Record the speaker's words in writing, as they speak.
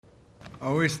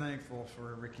Always thankful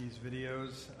for Ricky's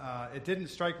videos. It didn't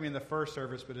strike me in the first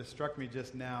service, but it struck me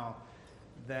just now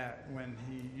that when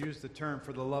he used the term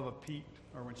for the love of Pete,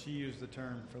 or when she used the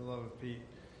term for the love of Pete,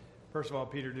 first of all,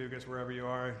 Peter Dugas, wherever you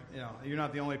are, you're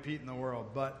not the only Pete in the world.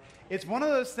 But it's one of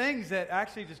those things that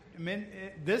actually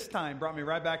this time brought me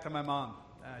right back to my mom.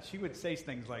 She would say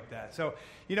things like that. So,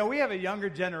 we have a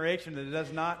younger generation that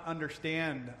does not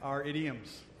understand our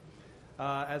idioms.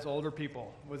 As older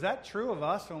people. Was that true of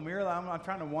us when we were, I'm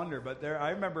trying to wonder, but I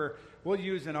remember we'll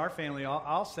use in our family,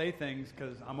 I'll say things,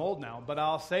 because I'm old now, but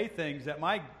I'll say things that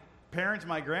my parents,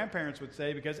 my grandparents would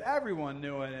say because everyone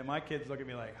knew it, and my kids look at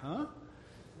me like, huh?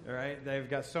 All right? They've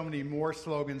got so many more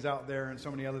slogans out there and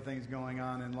so many other things going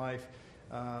on in life.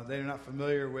 They're not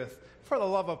familiar with, for the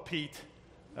love of Pete,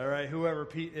 all right, whoever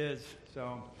Pete is.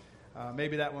 So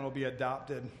maybe that one will be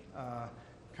adopted,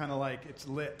 kind of like it's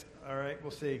lit. All right, we'll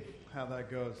see how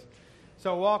that goes.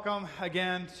 So welcome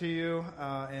again to you,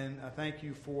 and thank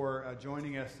you for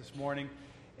joining us this morning.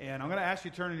 And I'm going to ask you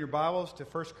to turn in your Bibles to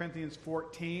 1 Corinthians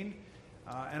 14,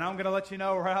 and I'm going to let you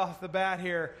know right off the bat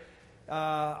here,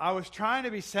 I was trying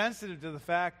to be sensitive to the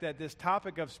fact that this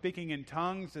topic of speaking in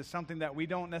tongues is something that we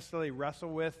don't necessarily wrestle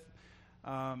with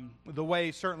the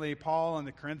way certainly Paul and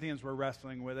the Corinthians were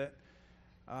wrestling with it.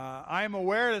 I am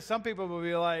aware that some people will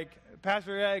be like,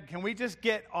 Pastor Ed, can we just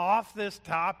get off this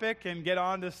topic and get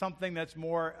on to something that's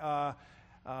more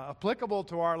applicable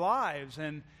to our lives?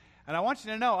 And I want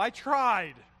you to know, I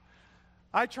tried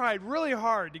really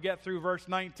hard to get through verse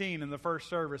 19 in the first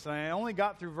service, and I only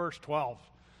got through verse 12.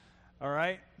 All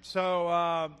right?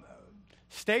 So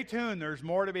stay tuned. There's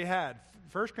more to be had.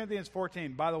 1 Corinthians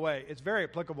 14, by the way, it's very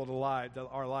applicable to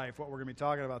our life, what we're going to be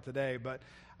talking about today, but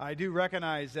I do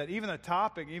recognize that even the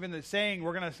topic, even the saying,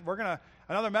 we're gonna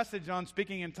another message on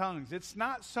speaking in tongues. It's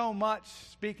not so much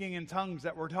speaking in tongues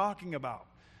that we're talking about.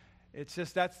 It's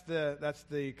just that's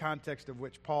the context of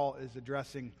which Paul is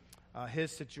addressing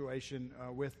his situation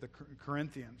with the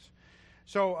Corinthians.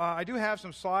 So I do have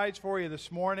some slides for you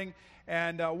this morning,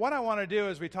 and what I want to do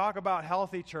as we talk about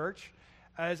healthy church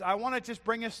is I want to just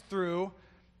bring us through.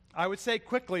 I would say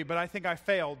quickly, but I think I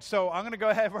failed. So I'm going to go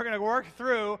ahead. We're going to work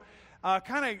through.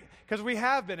 Because we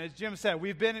have been, as Jim said,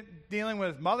 we've been dealing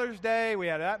with Mother's Day. We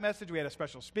had that message. We had a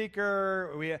special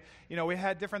speaker. We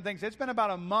had different things. It's been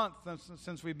about a month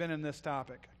since we've been in this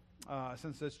topic,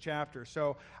 since this chapter.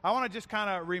 So I want to just kind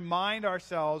of remind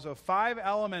ourselves of 5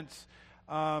 elements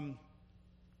of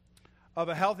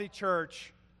a healthy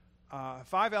church,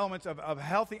 5 elements of a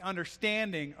healthy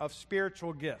understanding of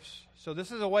spiritual gifts. So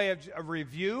this is a way of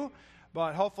review,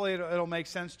 but hopefully it'll make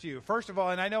sense to you. First of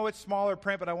all, and I know it's smaller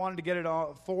print, but I wanted to get it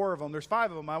all 4 of them. There's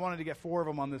 5 of them. I wanted to get 4 of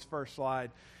them on this first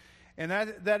slide. And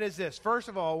that is this. First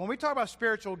of all, when we talk about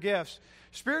spiritual gifts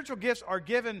are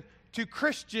given to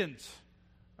Christians,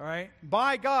 all right?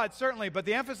 By God, certainly, but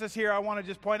the emphasis here I want to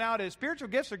just point out is spiritual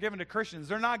gifts are given to Christians.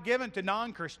 They're not given to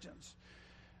non-Christians.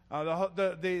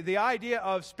 The idea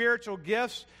of spiritual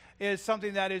gifts is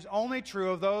something that is only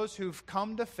true of those who've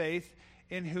come to faith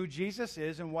in who Jesus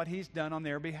is and what he's done on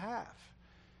their behalf.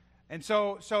 And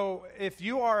so if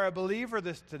you are a believer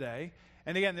today,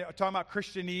 and again, talking about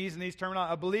Christianese and these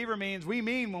terminology, a believer means,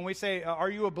 when we say, are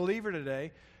you a believer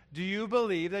today, do you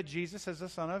believe that Jesus is the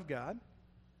Son of God?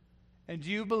 And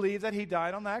do you believe that he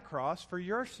died on that cross for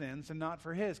your sins and not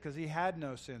for his? Because he had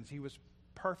no sins. He was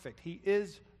perfect. He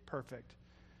is perfect.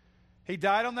 He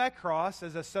died on that cross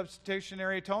as a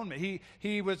substitutionary atonement.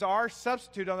 He was our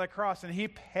substitute on that cross, and he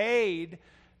paid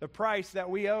the price that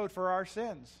we owed for our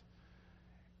sins.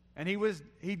 And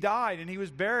he died, and he was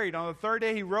buried. On the 3rd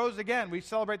day, he rose again. We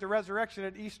celebrate the resurrection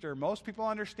at Easter. Most people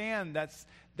understand that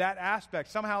aspect.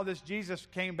 Somehow this Jesus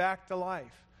came back to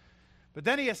life. But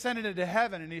then he ascended into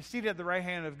heaven, and he's seated at the right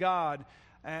hand of God,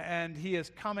 and he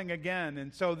is coming again.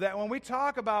 And so that when we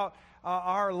talk about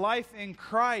our life in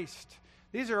Christ,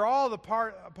 these are all the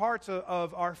parts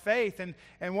of our faith, and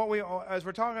as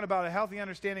we're talking about a healthy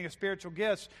understanding of spiritual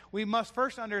gifts, we must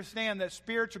first understand that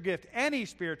spiritual gift, any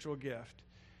spiritual gift,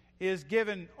 is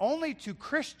given only to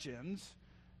Christians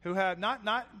who have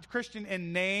not Christian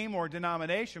in name or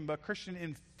denomination, but Christian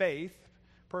in faith,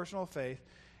 personal faith,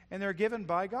 and they're given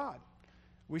by God.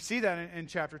 We see that in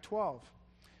chapter 12.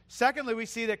 Secondly, we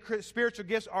see that spiritual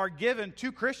gifts are given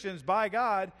to Christians by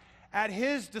God at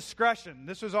his discretion.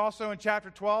 This was also in chapter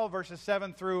 12, verses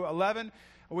 7 through 11.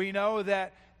 We know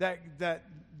that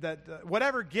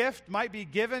whatever gift might be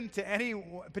given to any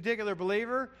particular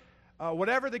believer,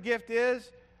 whatever the gift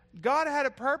is, God had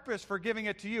a purpose for giving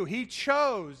it to you. He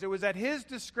chose, it was at his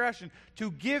discretion to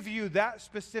give you that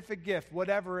specific gift,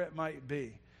 whatever it might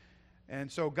be. And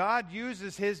so God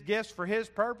uses His gifts for His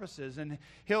purposes, and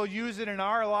He'll use it in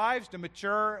our lives to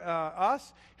mature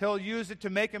us. He'll use it to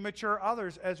make and mature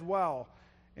others as well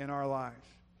in our lives.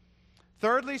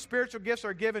 Thirdly, spiritual gifts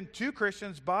are given to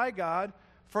Christians by God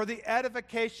for the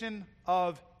edification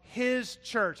of His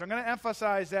church. I'm going to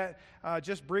emphasize that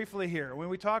just briefly here. When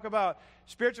we talk about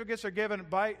spiritual gifts are given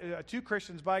to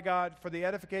Christians by God for the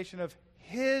edification of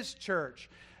His church.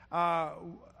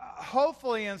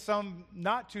 Hopefully in some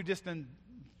not too distant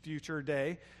future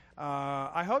day,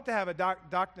 I hope to have a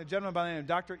gentleman by the name of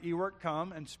Dr. Ewert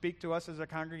come and speak to us as a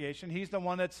congregation. He's the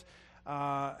one that's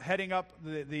heading up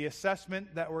the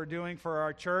assessment that we're doing for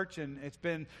our church, and it's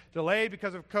been delayed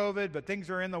because of COVID, but things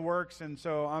are in the works, and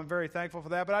so I'm very thankful for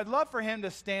that. But I'd love for him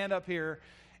to stand up here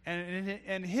and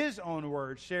in his own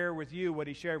words share with you what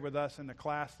he shared with us in the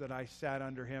class that I sat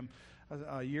under him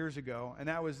years ago, and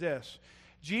that was this.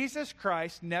 Jesus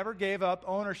Christ never gave up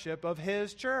ownership of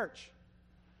His church.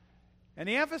 And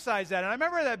he emphasized that. And I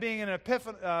remember that being an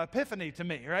epiphany to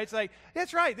me, right? It's like,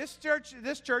 that's right, this church,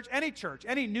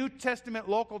 any New Testament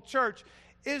local church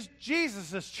is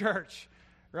Jesus' church,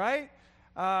 right?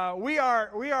 We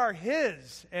are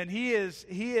His, and He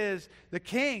is the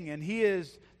King, and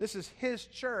this is His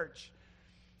church.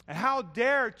 And how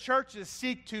dare churches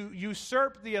seek to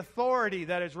usurp the authority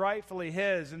that is rightfully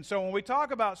His? And so when we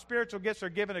talk about spiritual gifts are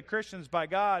given to Christians by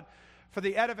God for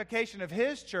the edification of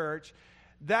His church,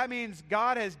 that means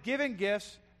God has given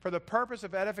gifts for the purpose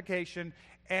of edification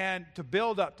and to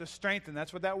build up, to strengthen.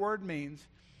 That's what that word means.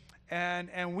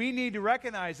 And we need to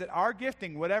recognize that our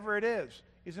gifting, whatever it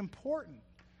is important.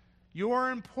 You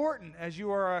are important as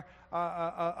you are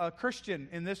a Christian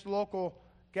in this local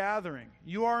gathering.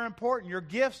 You are important. Your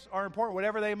gifts are important,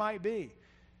 whatever they might be,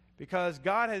 because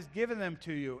God has given them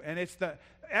to you. And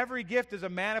every gift is a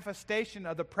manifestation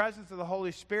of the presence of the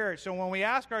Holy Spirit. So when we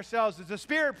ask ourselves, is the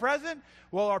Spirit present?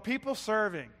 Well, are people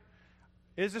serving?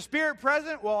 Is the Spirit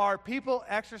present? Well, are people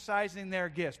exercising their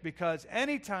gifts? Because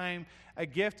anytime a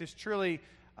gift is truly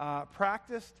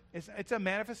practiced, it's a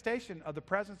manifestation of the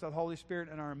presence of the Holy Spirit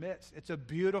in our midst. It's a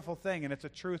beautiful thing, and it's a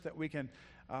truth that we can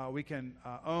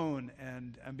own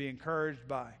and be encouraged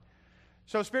by.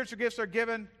 So spiritual gifts are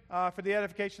given for the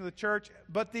edification of the church.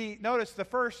 But notice the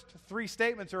first three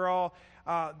statements are all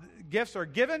gifts are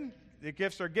given. The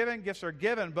gifts are given. Gifts are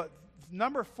given. But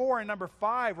number 4 and number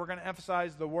 5, we're going to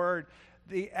emphasize the word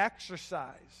the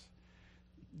exercise.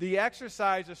 The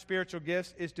exercise of spiritual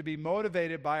gifts is to be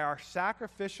motivated by our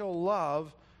sacrificial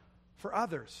love for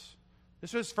others.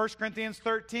 This was 1 Corinthians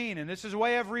 13, and this is a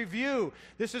way of review.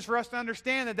 This is for us to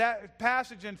understand that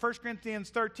passage in 1 Corinthians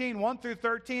 13, 1 through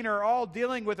 13, are all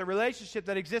dealing with a relationship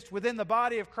that exists within the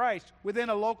body of Christ, within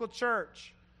a local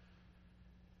church.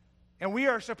 And we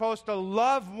are supposed to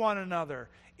love one another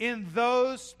in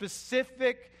those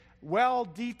specific,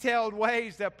 well-detailed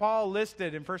ways that Paul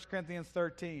listed in 1 Corinthians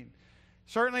 13.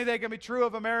 Certainly they can be true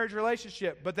of a marriage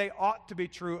relationship, but they ought to be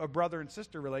true of brother and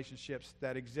sister relationships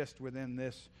that exist within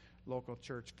this local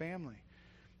church family.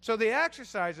 So the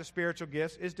exercise of spiritual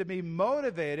gifts is to be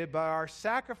motivated by our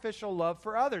sacrificial love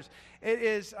for others. It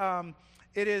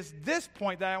is this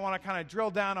point that I want to kind of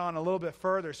drill down on a little bit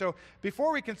further. So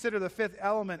before we consider the fifth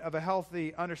element of a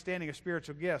healthy understanding of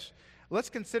spiritual gifts, let's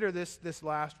consider this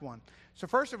last one. So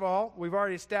first of all, we've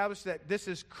already established that this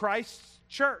is Christ's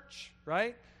church,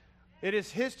 right? It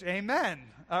is His, amen.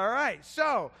 All right.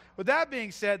 So with that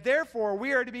being said, therefore,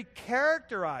 we are to be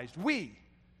characterized,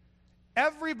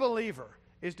 every believer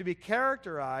is to be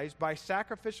characterized by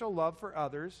sacrificial love for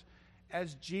others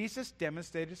as Jesus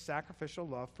demonstrated sacrificial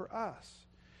love for us.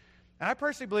 And I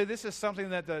personally believe this is something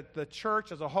that the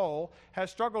church as a whole has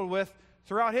struggled with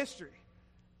throughout history.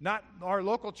 Not our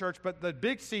local church, but the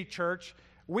Big C church.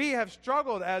 We have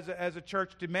struggled as a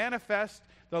church to manifest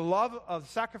the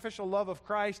sacrificial love of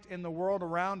Christ in the world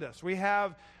around us. We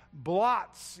have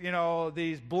blots,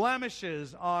 these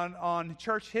blemishes on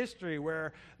church history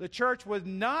where the church would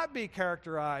not be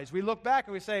characterized. We look back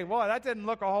and we say, well, that didn't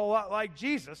look a whole lot like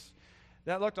Jesus.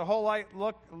 That looked a whole lot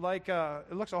like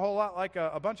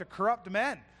a bunch of corrupt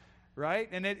men, right?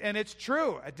 And it's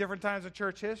true at different times of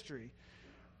church history.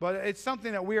 But it's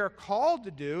something that we are called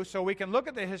to do, so we can look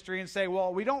at the history and say,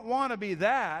 well, we don't want to be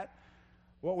that.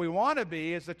 What we want to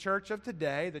be is the church of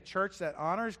today, the church that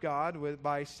honors God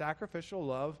by sacrificial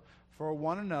love for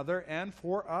one another and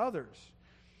for others.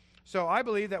 So I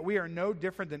believe that we are no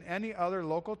different than any other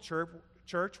local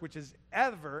church which has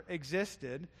ever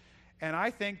existed. And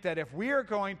I think that if we are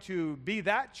going to be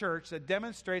that church that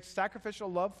demonstrates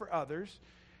sacrificial love for others,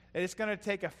 it's going to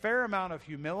take a fair amount of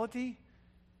humility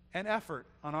and effort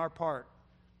on our part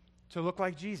to look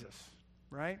like Jesus,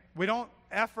 right? We don't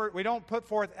put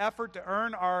forth effort to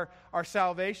earn our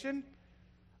salvation.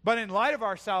 But in light of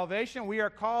our salvation, we are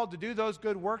called to do those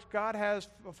good works God has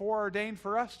foreordained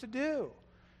for us to do.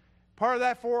 Part of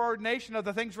that foreordination of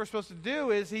the things we're supposed to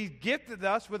do is He's gifted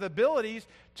us with abilities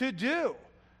to do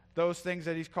those things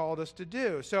that He's called us to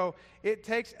do. So it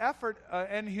takes effort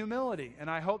and humility. And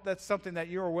I hope that's something that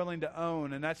you are willing to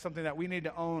own. And that's something that we need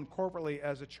to own corporately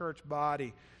as a church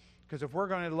body. Because if we're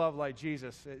going to love like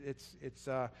Jesus,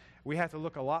 we have to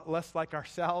look a lot less like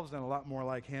ourselves and a lot more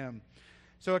like Him.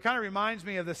 So it kind of reminds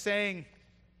me of the saying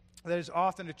that is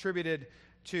often attributed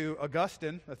to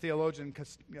Augustine, a theologian,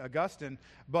 Augustine,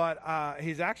 but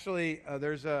he's actually,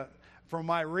 from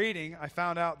my reading, I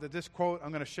found out that this quote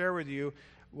I'm going to share with you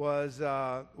was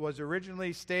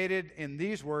originally stated in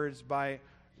these words by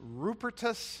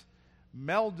Rupertus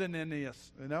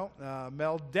Meldenius,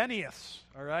 Meldenius,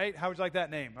 all right? How would you like that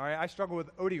name? All right, I struggle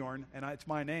with Odiorn, and it's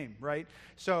my name, right?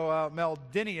 So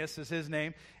Meldenius is his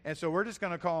name, and so we're just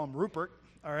going to call him Rupert,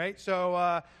 all right?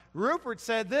 So Rupert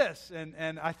said this,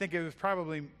 and I think it was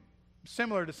probably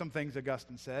similar to some things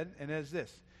Augustine said, and it is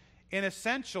this: in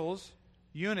essentials,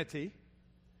 unity;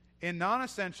 in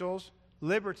non-essentials,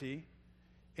 liberty;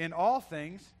 in all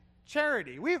things,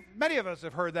 charity. Many of us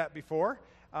have heard that before.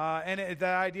 And the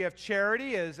idea of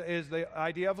charity is the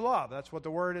idea of love. That's what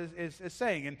the word is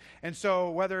saying. And so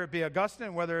whether it be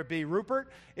Augustine, whether it be Rupert,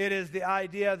 it is the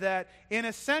idea that in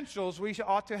essentials we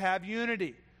ought to have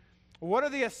unity. What are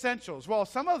the essentials? Well,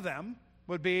 some of them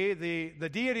would be the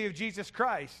deity of Jesus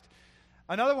Christ.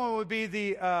 Another one would be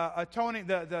the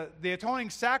atoning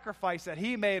sacrifice that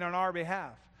He made on our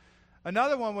behalf.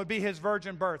 Another one would be His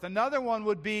virgin birth. Another one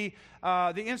would be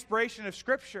the inspiration of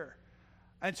Scripture.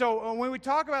 And so when we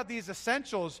talk about these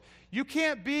essentials, you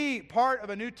can't be part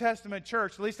of a New Testament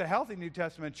church, at least a healthy New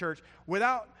Testament church,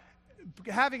 without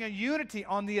having a unity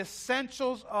on the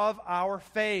essentials of our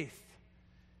faith.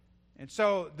 And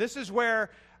so this is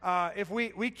where if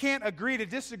we can't agree to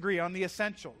disagree on the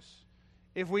essentials.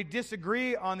 If we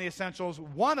disagree on the essentials,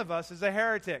 one of us is a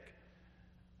heretic.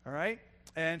 All right?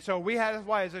 And so that's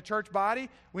why as a church body,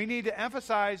 we need to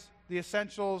emphasize the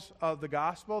essentials of the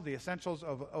gospel, the essentials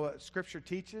of what Scripture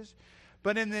teaches.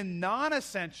 But in the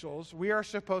non-essentials, we are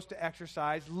supposed to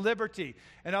exercise liberty.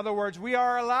 In other words, we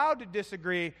are allowed to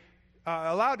disagree,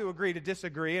 agree to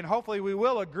disagree, and hopefully we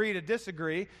will agree to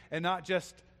disagree and not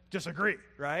just disagree,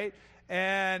 right?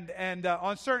 And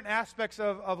on certain aspects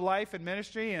of life and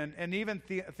ministry and even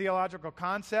theological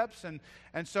concepts.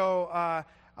 And so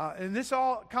this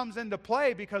all comes into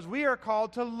play because we are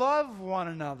called to love one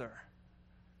another.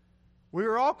 We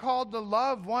are all called to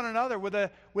love one another with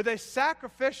a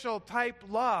sacrificial type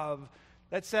love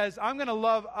that says, I'm going to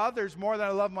love others more than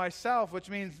I love myself, which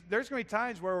means there's going to be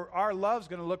times where our love is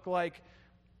going to look like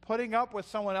putting up with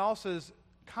someone else's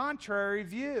contrary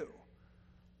view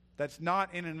that's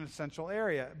not in an essential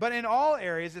area. But in all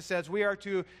areas, it says we are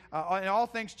to, in all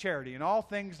things charity, in all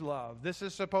things love. This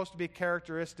is supposed to be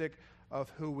corrective of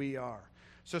who we are.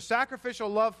 So sacrificial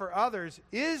love for others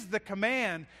is the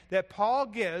command that Paul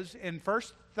gives in 1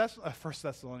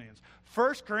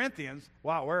 Corinthians.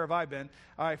 Wow, where have I been?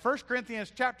 All right, 1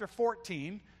 Corinthians chapter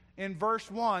 14, in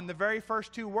verse 1, the very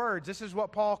first two words, this is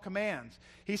what Paul commands.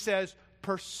 He says,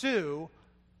 pursue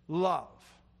love.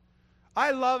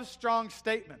 I love strong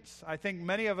statements. I think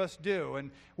many of us do.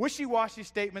 And wishy-washy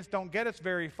statements don't get us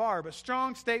very far, but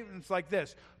strong statements like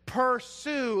this: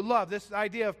 pursue love. This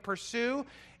idea of pursue,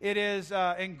 it is,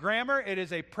 in grammar, it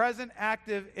is a present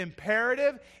active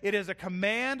imperative. It is a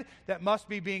command that must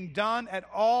be being done at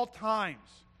all times.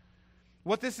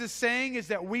 What this is saying is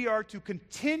that we are to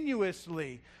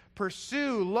continuously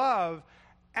pursue love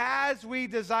as we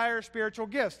desire spiritual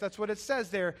gifts. That's what it says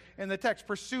there in the text.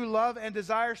 Pursue love and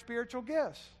desire spiritual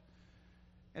gifts.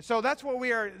 And so that's what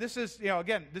we are. This is,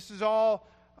 again, this is all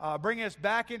bringing us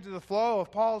back into the flow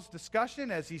of Paul's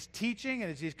discussion as he's teaching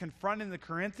and as he's confronting the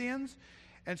Corinthians.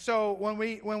 And so when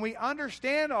we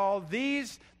understand all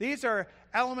these are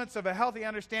elements of a healthy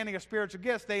understanding of spiritual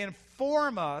gifts. They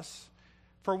inform us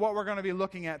for what we're going to be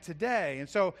looking at today. And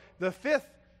so the fifth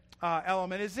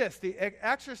element is this: the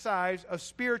exercise of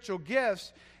spiritual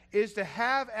gifts is to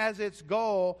have as its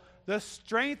goal the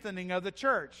strengthening of the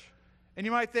church. And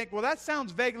you might think, well, that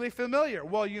sounds vaguely familiar.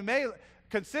 Well, you may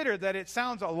consider that it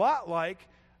sounds a lot like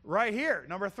right here,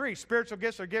 number 3, spiritual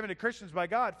gifts are given to Christians by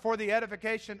God for the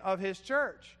edification of His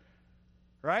church.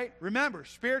 Right? Remember,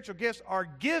 spiritual gifts are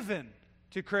given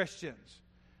to Christians.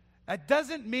 That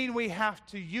doesn't mean we have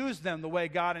to use them the way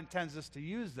God intends us to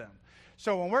use them.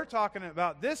 So when we're talking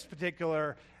about this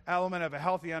particular element of a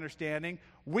healthy understanding,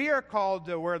 we are called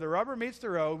to, where the rubber meets the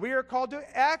road, we are called to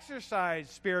exercise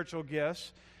spiritual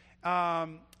gifts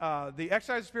the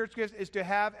exercise of spiritual gifts is to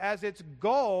have as its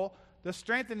goal the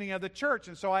strengthening of the church.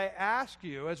 And so I ask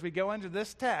you, as we go into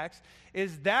this text,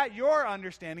 is that your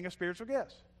understanding of spiritual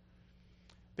gifts?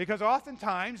 Because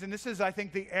oftentimes, and this is, I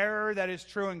think, the error that is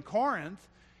true in Corinth,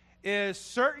 is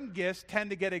certain gifts tend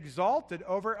to get exalted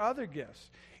over other gifts.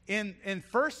 In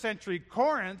first century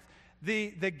Corinth,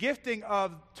 the gifting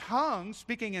of tongues,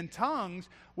 speaking in tongues,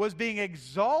 was being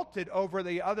exalted over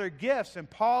the other gifts, and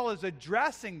Paul is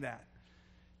addressing that.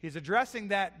 He's addressing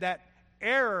that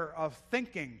error of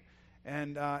thinking,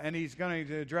 and he's going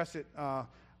to address it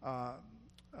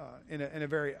in a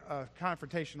very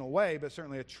confrontational way, but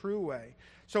certainly a true way.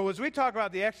 So as we talk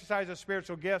about the exercise of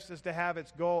spiritual gifts is to have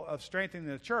its goal of strengthening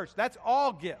the church, that's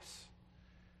all gifts.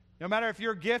 No matter if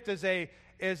your gift is a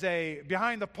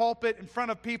behind the pulpit in front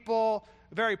of people,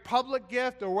 a very public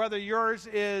gift, or whether yours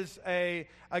is a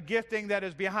gifting that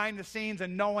is behind the scenes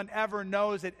and no one ever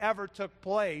knows it ever took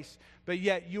place, but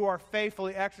yet you are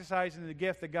faithfully exercising the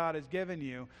gift that God has given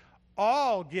you.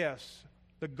 All gifts,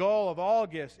 the goal of all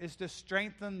gifts is to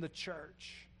strengthen the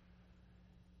church.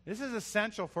 This is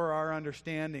essential for our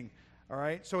understanding, all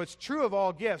right? So it's true of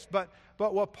all gifts, but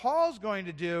what Paul's going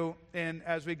to do, and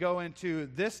as we go into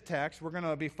this text, we're going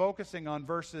to be focusing on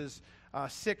verses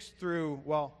 6 through,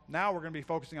 well, now we're going to be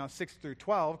focusing on 6 through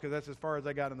 12, because that's as far as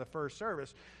I got in the first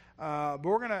service. But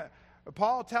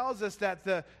Paul tells us that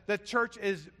the church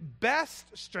is best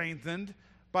strengthened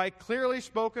by clearly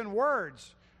spoken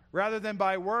words, rather than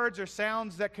by words or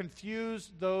sounds that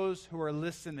confuse those who are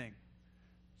listening.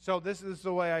 So this is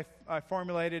the way I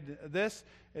formulated this.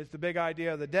 It's the big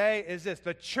idea of the day, is this.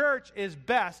 The church is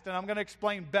best, and I'm going to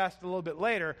explain best a little bit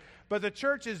later, but the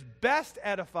church is best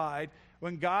edified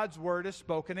when God's word is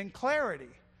spoken in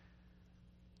clarity.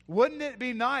 Wouldn't it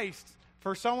be nice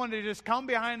for someone to just come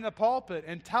behind the pulpit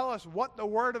and tell us what the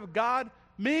word of God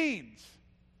means?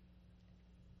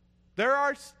 There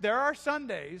are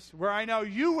Sundays where I know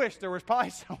you wish there was probably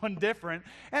someone different,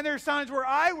 and there's times where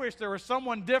I wish there was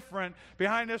someone different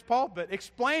behind this pulpit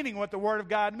explaining what the Word of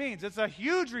God means. It's a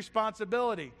huge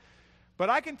responsibility.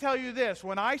 But I can tell you this,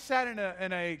 when I sat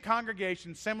in a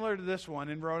congregation similar to this one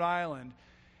in Rhode Island,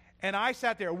 and I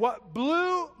sat there, what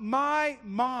blew my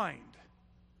mind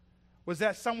was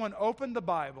that someone opened the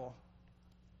Bible,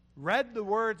 read the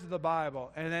words of the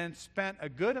Bible, and then spent a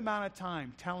good amount of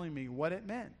time telling me what it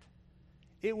meant.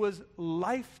 It was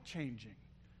life-changing.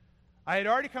 I had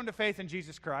already come to faith in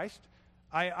Jesus Christ.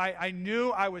 I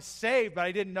knew I was saved, but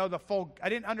I didn't know I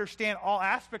didn't understand all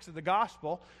aspects of the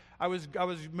gospel. I was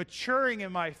maturing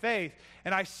in my faith.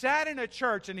 And I sat in a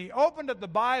church, and he opened up the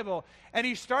Bible, and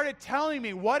he started telling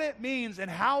me what it means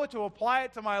and how to apply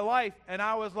it to my life. And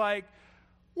I was like,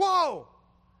 whoa,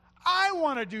 I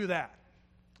want to do that.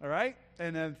 All right?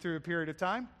 And then through a period of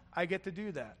time, I get to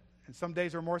do that. And some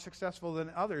days are more successful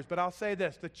than others. But I'll say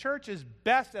this, the church is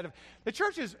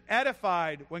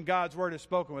edified when God's word is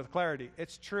spoken with clarity.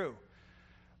 It's true.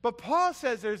 But Paul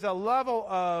says there's a level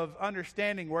of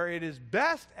understanding where it is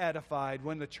best edified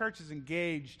when the church is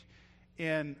engaged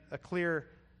in a clear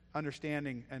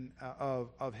understanding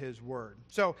of his word.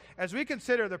 So as we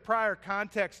consider the prior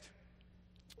context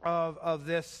of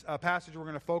this passage we're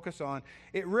going to focus on,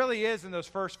 it really is in those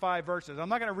first 5 verses. I'm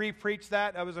not going to re-preach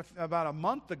that. That was about a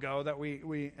month ago that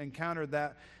we encountered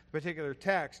that particular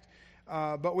text.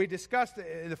 But we discussed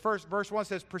in the first verse 1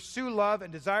 says, pursue love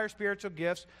and desire spiritual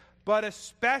gifts, but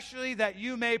especially that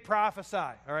you may prophesy.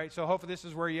 All right, so hopefully this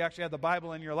is where you actually have the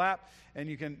Bible in your lap, and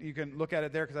you can look at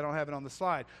it there because I don't have it on the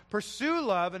slide. Pursue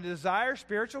love and desire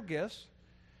spiritual gifts,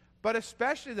 but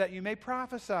especially that you may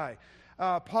prophesy.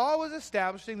 Paul was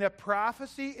establishing that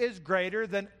prophecy is greater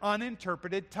than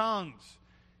uninterpreted tongues.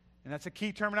 And that's a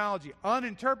key terminology,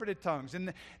 uninterpreted tongues.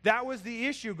 And that was the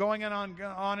issue going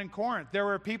on in Corinth. There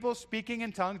were people speaking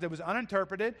in tongues that was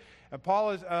uninterpreted. And Paul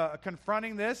is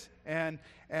confronting this and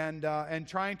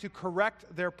trying to correct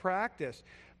their practice.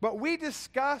 But we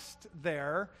discussed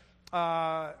there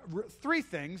 3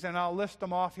 things, and I'll list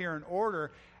them off here in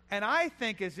order. And I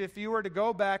think as if you were to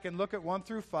go back and look at 1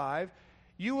 through 5,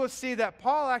 you will see that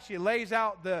Paul actually lays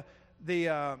out the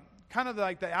kind of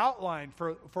like the outline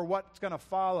for what's going to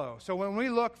follow. So when we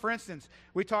look, for instance,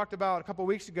 we talked about a couple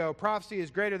weeks ago, prophecy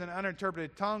is greater than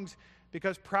uninterpreted tongues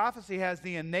because prophecy has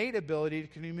the innate ability to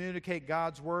communicate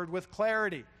God's word with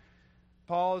clarity.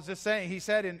 Paul is just saying, he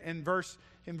said in verse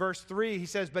 3, he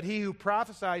says, but he who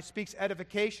prophesies speaks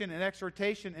edification and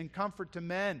exhortation and comfort to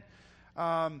men.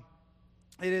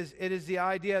 It is the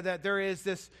idea that there is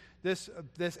this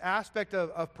aspect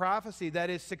of prophecy that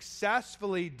is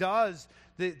successfully does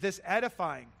this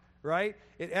edifying, right?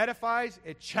 It edifies,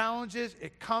 it challenges,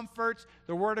 it comforts.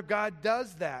 The Word of God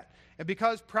does that. And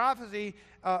because prophecy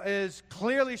is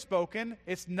clearly spoken,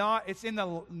 it's in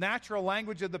the natural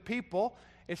language of the people.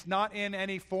 It's not in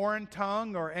any foreign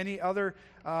tongue or any other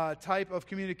type of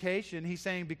communication. He's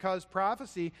saying because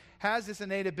prophecy has this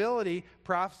innate ability,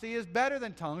 prophecy is better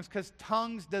than tongues because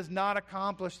tongues does not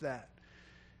accomplish that.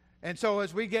 And so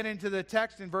as we get into the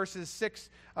text in verses 6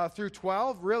 through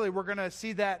 12, really we're going to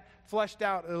see that fleshed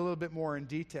out a little bit more in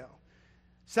detail.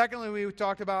 Secondly, we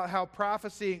talked about how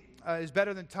prophecy is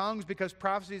better than tongues because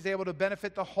prophecy is able to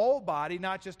benefit the whole body,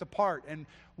 not just a part. And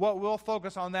we'll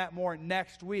focus on that more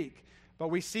next week. But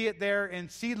we see it there in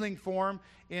seedling form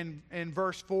in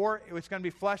verse 4. It's going to be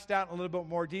fleshed out in a little bit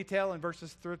more detail in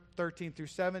verses 13 through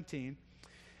 17.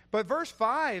 But verse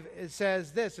 5, it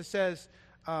says this. It says,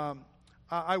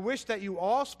 I wish that you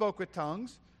all spoke with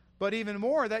tongues, but even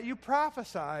more that you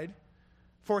prophesied.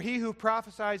 For he who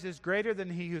prophesies is greater than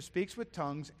he who speaks with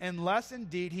tongues, unless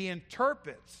indeed he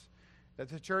interprets, that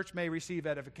the church may receive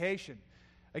edification.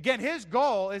 Again, his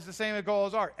goal is the same goal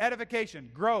as ours: edification,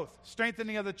 growth,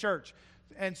 strengthening of the church.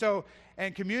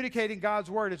 And communicating God's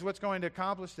word is what's going to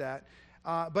accomplish that.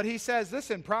 But he says,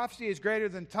 listen, prophecy is greater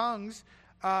than tongues.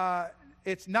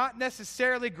 It's not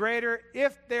necessarily greater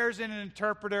if there's an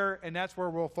interpreter, and that's where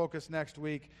we'll focus next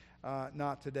week.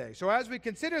 Not today. So as we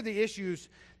consider the issues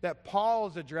that Paul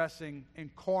is addressing in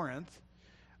Corinth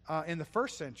in the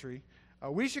first century,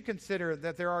 we should consider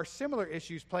that there are similar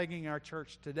issues plaguing our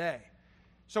church today.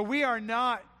 So we are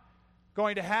not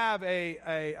going to have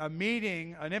a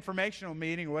meeting, an informational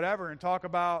meeting, or whatever, and talk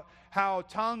about how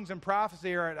tongues and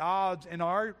prophecy are at odds in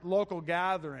our local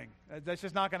gathering. That's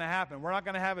just not going to happen. We're not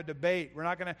going to have a debate.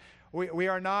 We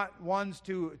are not ones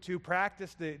to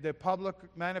practice the public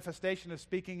manifestation of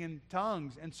speaking in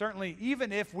tongues. And certainly,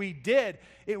 even if we did,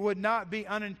 it would not be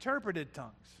uninterpreted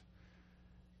tongues.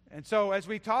 And so as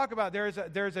we talk about, there's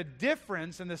a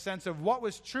difference in the sense of what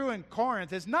was true in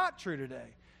Corinth is not true today.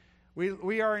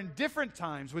 We are in different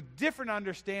times with different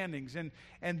understandings, and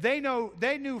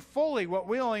they knew fully what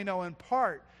we only know in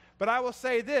part. But I will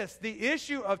say this: the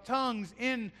issue of tongues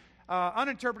in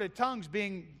uninterpreted tongues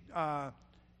being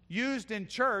used in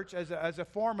church as a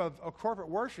form of corporate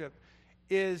worship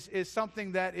is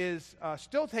something that is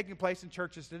still taking place in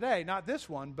churches today. Not this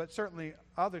one, but certainly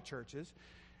other churches.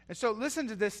 And so listen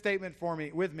to this statement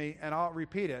with me, and I'll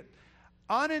repeat it.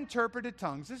 Uninterpreted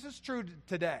tongues. This is true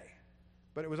today,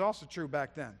 but it was also true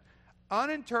back then.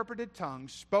 Uninterpreted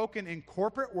tongues spoken in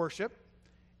corporate worship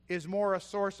is more a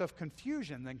source of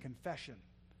confusion than confession.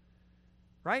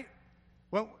 Right?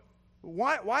 Well,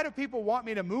 why do people want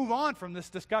me to move on from this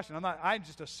discussion? I'm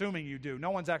just assuming you do.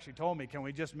 No one's actually told me, can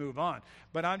we just move on?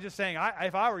 But I'm just saying,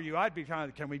 if I were you, I'd be trying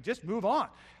to, can we just move on?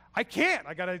 I can't.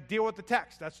 I got to deal with the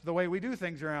text. That's the way we do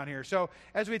things around here. So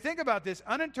as we think about this,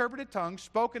 uninterpreted tongues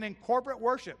spoken in corporate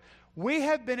worship, we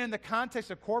have been in the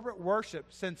context of corporate worship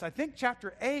since, I think,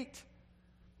 chapter 8.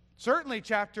 Certainly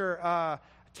chapter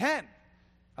 10,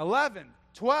 11,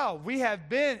 12. We have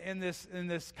been in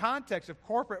this context of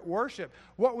corporate worship.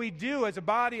 What we do as a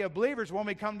body of believers when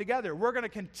we come together. We're going to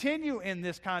continue in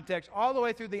this context all the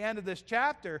way through the end of this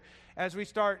chapter as we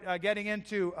start getting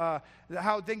into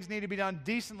how things need to be done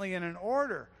decently and in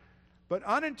order. But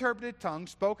uninterpreted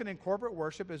tongues spoken in corporate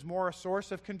worship is more a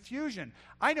source of confusion.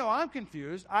 I know I'm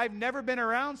confused. I've never been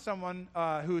around someone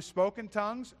who's spoken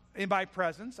tongues in my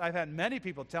presence. I've had many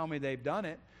people tell me they've done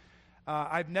it.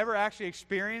 I've never actually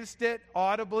experienced it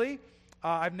audibly.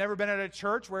 I've never been at a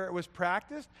church where it was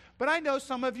practiced. But I know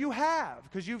some of you have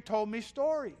because you've told me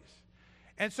stories.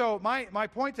 And so my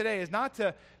point today is not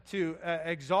to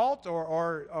exalt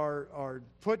or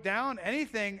put down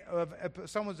anything of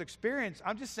someone's experience.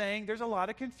 I'm just saying there's a lot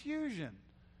of confusion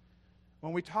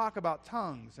when we talk about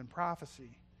tongues and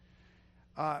prophecy.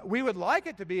 We would like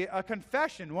it to be a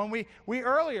confession. When we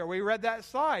earlier read that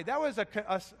slide, that was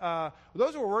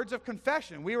those were words of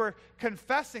confession. We were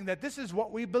confessing that this is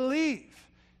what we believe.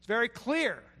 It's very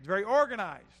clear. It's very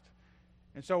organized.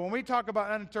 And so when we talk about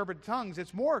uninterpreted tongues, it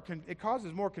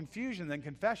causes more confusion than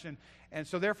confession. And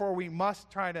so therefore we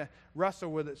must try to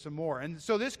wrestle with it some more. And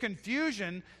so this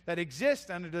confusion that exists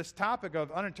under this topic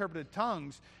of uninterpreted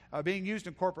tongues being used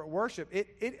in corporate worship,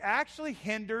 it actually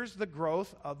hinders the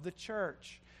growth of the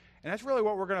church. And that's really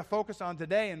what we're going to focus on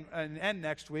today and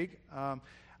next week.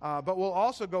 But we'll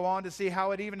also go on to see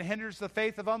how it even hinders the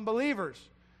faith of unbelievers.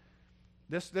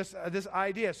 This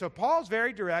idea. So Paul's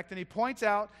very direct, and he points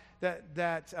out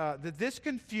that this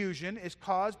confusion is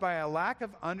caused by a lack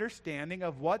of understanding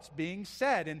of what's being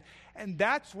said. And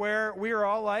that's where we are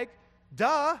all like,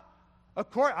 duh. Of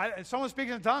course, someone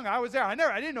speaking in tongue, I was there. I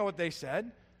didn't know what they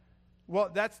said. Well,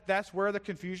 that's where the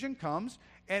confusion comes,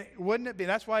 and wouldn't it be?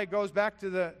 That's why it goes back to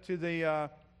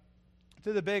the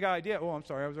big idea. Oh, I'm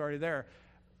sorry, I was already there.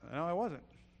 No, I wasn't.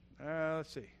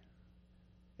 Let's see.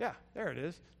 Yeah, there it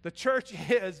is. The church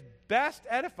is best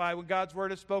edified when God's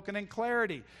word is spoken in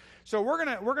clarity. So we're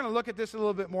gonna look at this a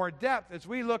little bit more in depth as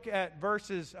we look at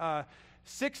verses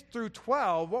 6 through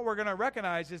 12. What we're going to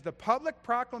recognize is the public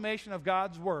proclamation of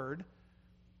God's word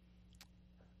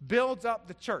builds up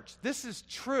the church. This is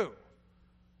true,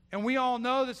 and we all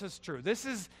know this is true. This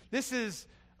is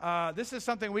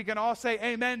something we can all say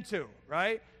amen to,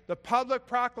 right? The public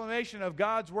proclamation of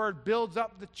God's word builds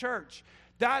up the church.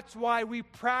 That's why we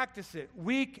practice it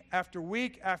week after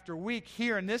week after week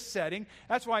here in this setting.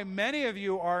 That's why many of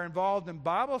you are involved in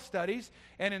Bible studies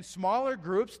and in smaller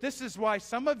groups. This is why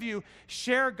some of you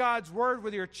share God's word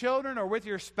with your children or with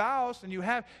your spouse, and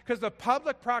because the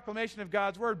public proclamation of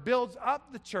God's word builds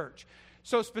up the church.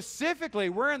 So specifically,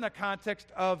 we're in the context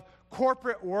of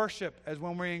corporate worship as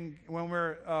when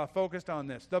we're focused on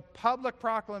this. The public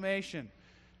proclamation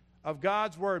of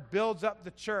God's word builds up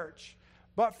the church.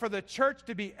 But for the church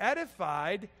to be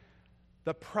edified,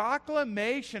 the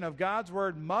proclamation of God's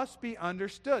word must be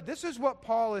understood. This is what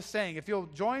Paul is saying. If you'll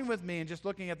join with me in just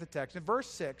looking at the text. In verse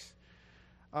 6,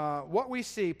 what we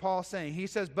see Paul saying, he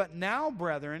says, "But now,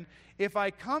 brethren, if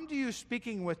I come to you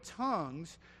speaking with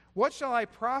tongues, what shall I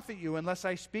profit you unless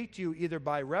I speak to you either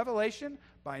by revelation,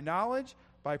 by knowledge,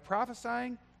 by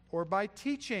prophesying, or by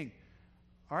teaching?"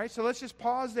 All right, so let's just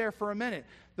pause there for a minute.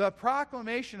 The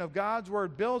proclamation of God's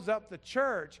word builds up the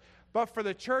church, but for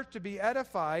the church to be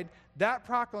edified, that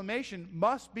proclamation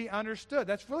must be understood.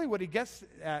 That's really what he gets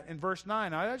at in verse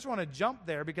 9. I just want to jump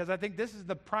there because I think this is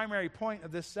the primary point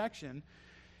of this section.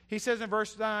 He says in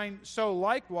verse 9, "So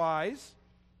likewise,"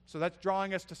 so that's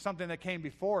drawing us to something that came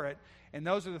before it, and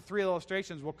those are the three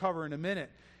illustrations we'll cover in a minute.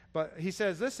 But he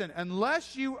says, listen,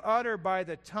 "Unless you utter by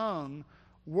the tongue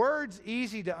words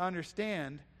easy to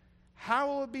understand, how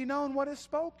will it be known what is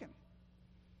spoken?"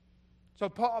 So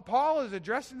Paul is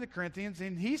addressing the Corinthians,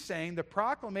 and he's saying the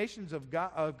proclamations of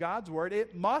God's word,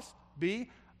 it must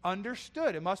be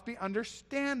understood. It must be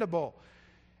understandable.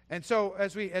 And so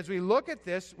as we look at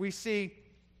this, we see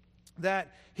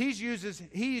that he's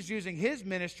using his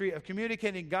ministry of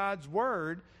communicating God's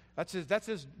word. That's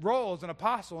his role as an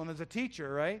apostle and as a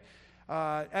teacher, right?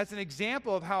 As an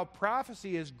example of how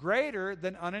prophecy is greater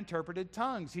than uninterpreted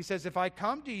tongues. He says, if I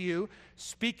come to you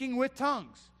speaking with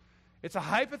tongues, it's a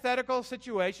hypothetical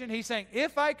situation. He's saying,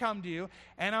 if I come to you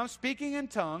and I'm speaking in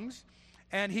tongues,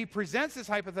 and he presents this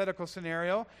hypothetical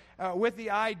scenario with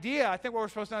the idea, I think what we're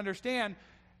supposed to understand,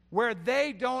 where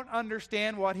they don't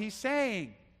understand what he's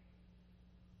saying.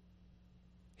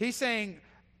 He's saying,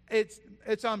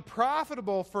 it's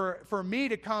unprofitable for me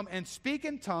to come and speak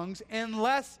in tongues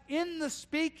unless in the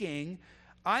speaking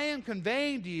I am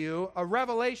conveying to you a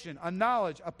revelation, a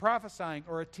knowledge, a prophesying,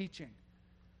 or a teaching.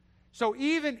 So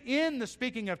even in the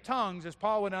speaking of tongues, as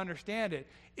Paul would understand it,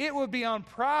 it would be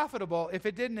unprofitable if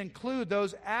it didn't include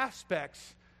those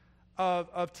aspects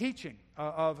of teaching,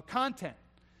 of content.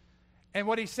 And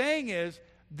what he's saying is,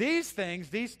 these things,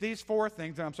 these four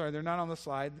things, I'm sorry, they're not on the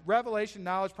slide, revelation,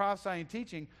 knowledge, prophesying, and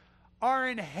teaching, are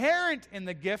inherent in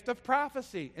the gift of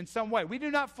prophecy in some way. We do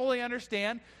not fully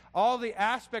understand all the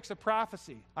aspects of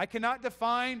prophecy. I cannot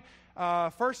define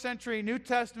first century New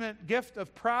Testament gift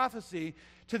of prophecy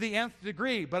to the nth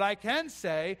degree, but I can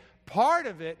say part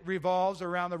of it revolves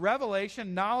around the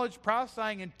revelation, knowledge,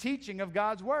 prophesying, and teaching of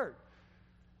God's word.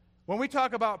 When we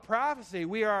talk about prophecy,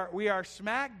 we are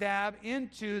smack dab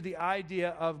into the idea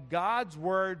of God's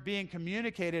word being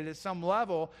communicated at some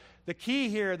level. The key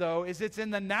here, though, is it's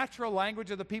in the natural language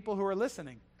of the people who are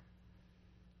listening.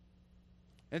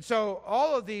 And so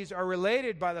all of these are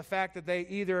related by the fact that they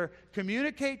either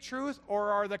communicate truth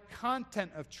or are the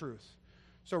content of truth.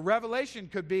 So revelation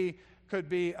could be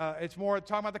it's more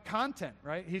talking about the content,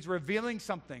 right? He's revealing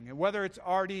something, and whether it's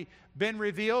already been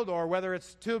revealed or whether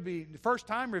it's to be the first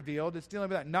time revealed, it's dealing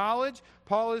with that. Knowledge,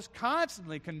 Paul is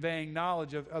constantly conveying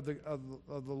knowledge of the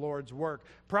Lord's work.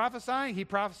 Prophesying, he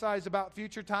prophesies about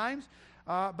future times,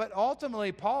 but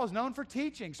ultimately Paul is known for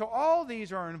teaching. So all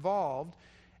these are involved,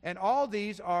 and all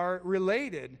these are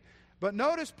related. But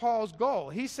notice Paul's goal.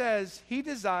 He says he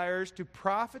desires to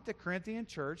profit the Corinthian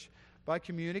church by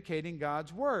communicating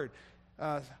God's word.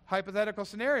 Hypothetical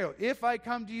scenario. If I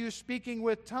come to you speaking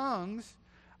with tongues,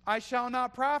 I shall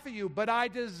not profit you, but I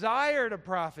desire to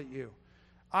profit you.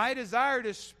 I desire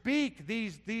to speak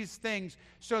these things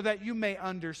so that you may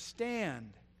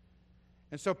understand.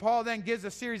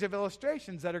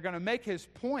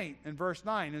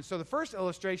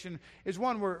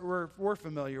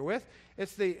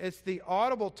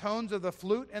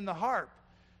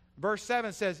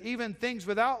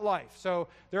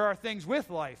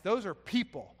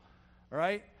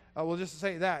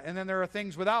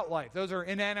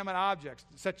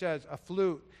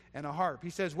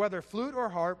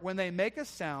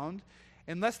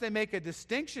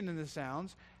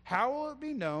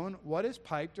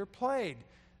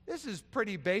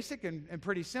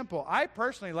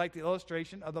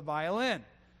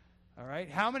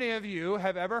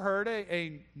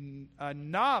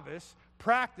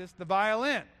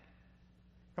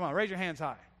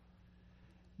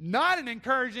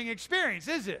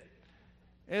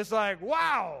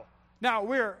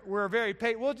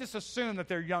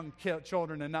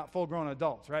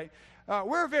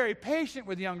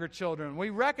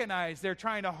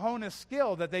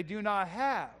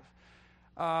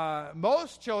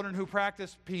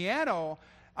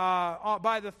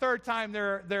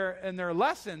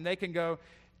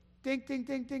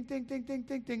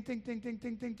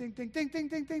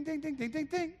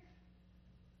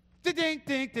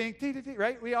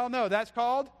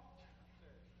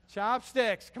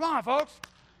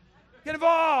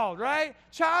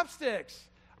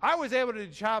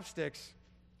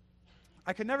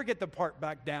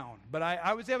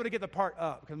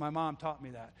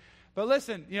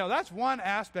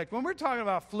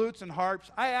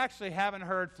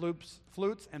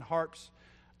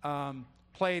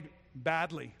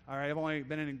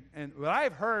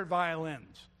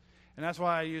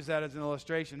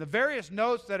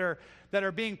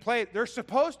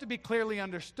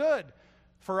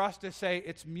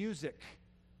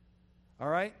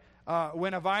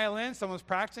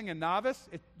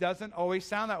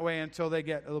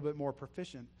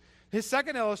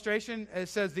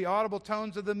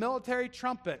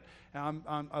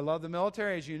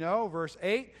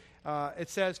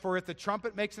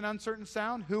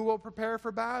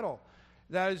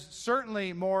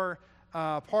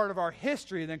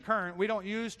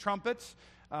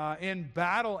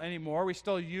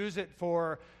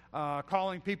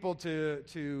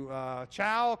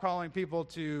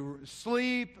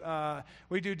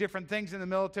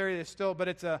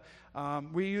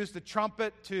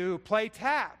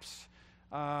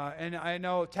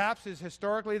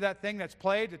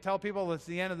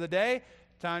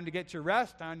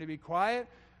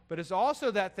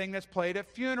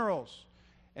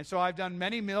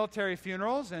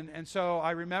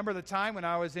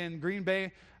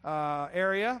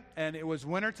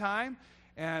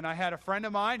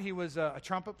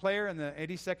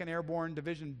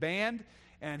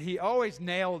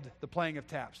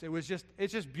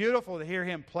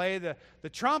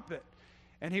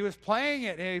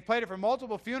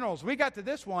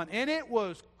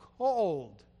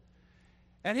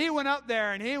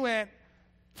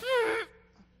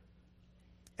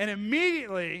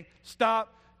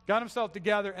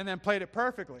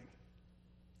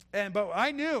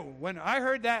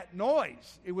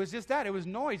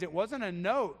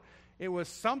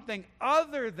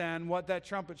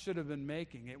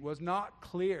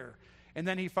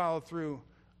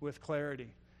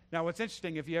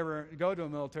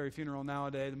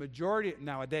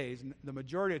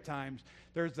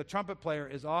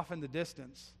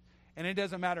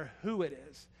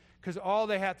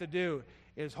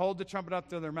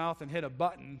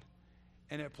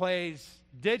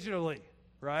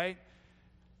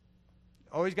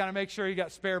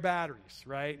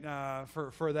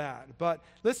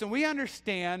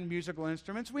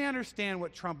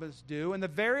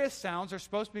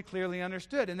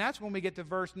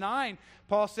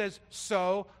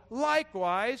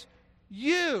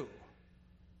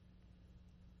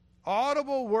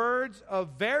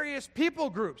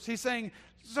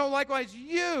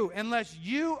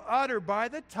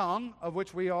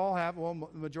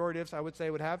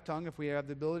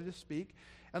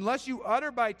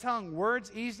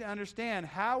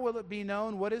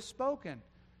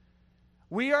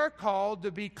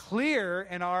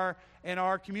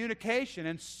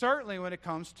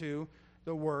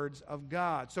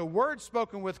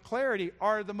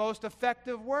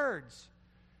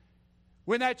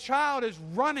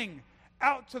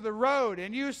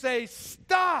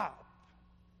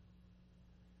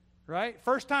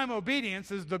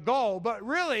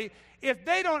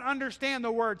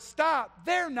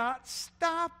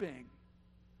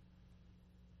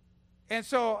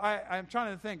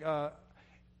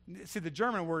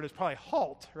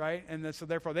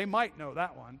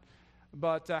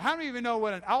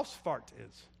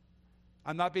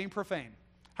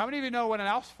 How many of you know what an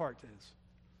Ausfahrt is?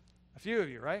 A few of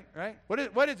you, right?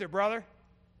 What is it, brother?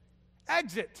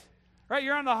 Exit. Right?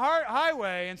 You're on the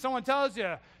highway and someone tells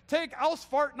you, take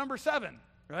Ausfahrt number 7.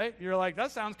 Right? You're like,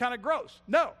 that sounds kind of gross.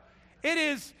 No. It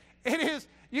is,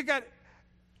 you got,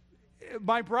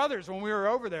 my brothers, when we were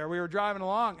over there, we were driving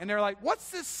along, and they're like,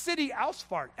 what's this city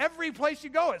Ausfahrt? Every place you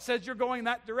go, it says you're going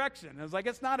that direction. And I was like,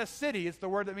 it's not a city. It's the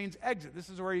word that means exit. This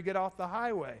is where you get off the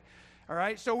highway. All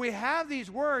right? So we have these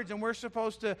words, and we're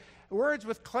supposed to, words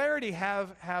with clarity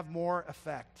have more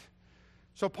effect.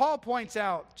 So Paul points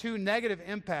out 2 negative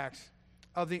impacts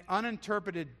of the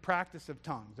uninterpreted practice of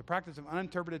tongues, the practice of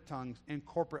uninterpreted tongues in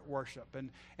corporate worship.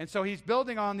 And so he's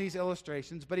building on these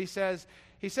illustrations, but he says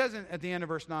at the end of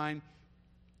verse 9,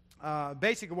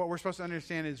 basically what we're supposed to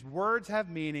understand is words have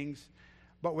meanings,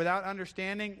 but without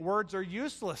understanding, words are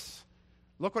useless.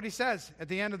 Look what he says at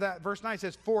the end of that verse 9. He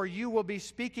says, for you will be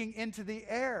speaking into the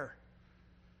air.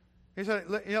 He said,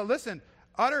 listen,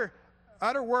 utter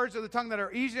words of the tongue that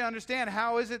are easy to understand.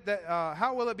 How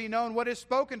will it be known what is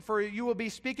spoken? For you will be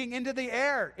speaking into the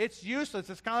air. It's useless.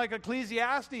 It's kind of like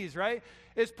Ecclesiastes, right?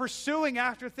 It's pursuing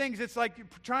after things. It's like you're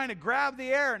trying to grab the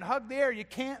air and hug the air. You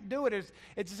can't do it.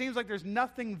 It seems like there's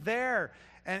nothing there.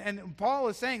 And Paul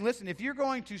is saying, listen, if you're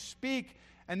going to speak,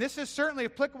 and this is certainly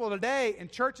applicable today in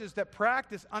churches that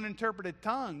practice uninterpreted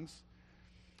tongues,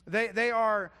 they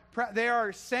are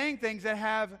saying things that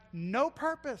have no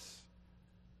purpose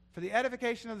for the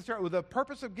edification of the church. Well, the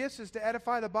purpose of gifts is to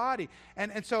edify the body.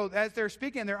 And so as they're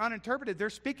speaking, they're uninterpreted. They're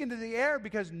speaking to the air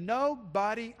because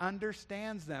nobody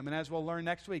understands them. And as we'll learn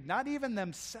next week, not even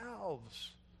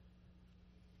themselves.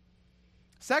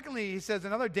 Secondly, he says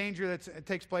another danger that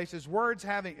takes place is words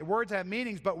have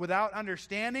meanings, but without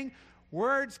understanding,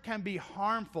 words can be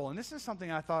harmful. And this is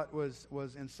something I thought was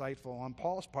insightful on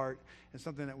Paul's part and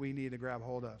something that we need to grab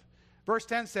hold of. Verse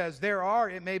 10 says, there are,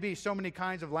 it may be, so many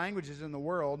kinds of languages in the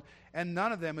world, and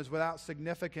none of them is without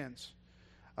significance.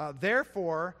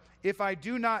 Therefore, if I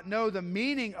do not know the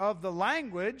meaning of the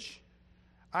language,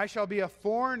 I shall be a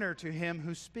foreigner to him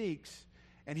who speaks,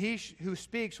 and he who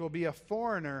speaks will be a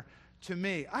foreigner to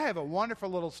me. I have a wonderful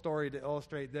little story to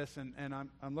illustrate this, and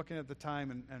I'm looking at the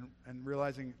time and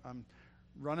realizing I'm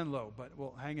running low, but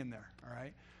we'll hang in there, all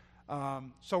right?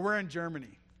 So we're in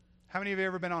Germany. How many of you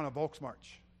have ever been on a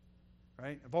Volksmarch?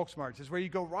 Right? A Volksmarch is where you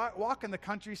go walk in the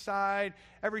countryside.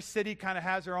 Every city kind of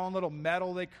has their own little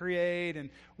medal they create, and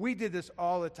we did this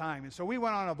all the time. And so we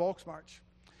went on a Volksmarch.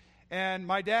 And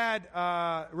my dad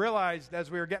realized as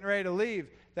we were getting ready to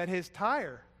leave that his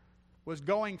tire was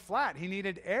going flat. He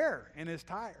needed air in his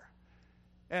tire.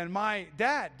 And my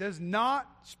dad does not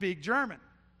speak German.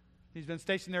 He's been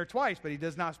stationed there twice, but he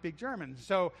does not speak German.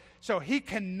 So he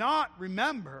cannot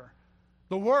remember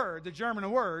the German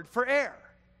word for air.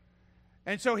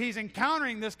 And so he's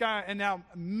encountering this guy, and now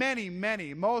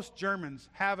most Germans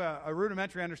have a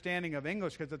rudimentary understanding of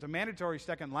English because it's a mandatory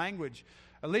second language,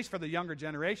 at least for the younger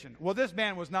generation. Well, this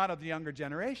man was not of the younger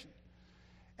generation.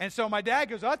 And so my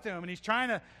dad goes up to him, and he's trying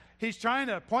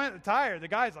to point at the tire. The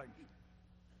guy's like,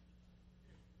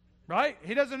 right?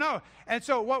 He doesn't know. And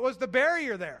so what was the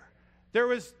barrier there? There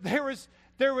was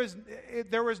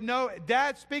no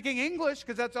dad speaking English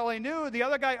because that's all he knew. The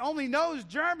other guy only knows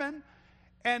German.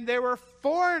 And they were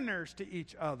foreigners to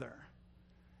each other.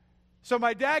 So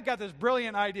my dad got this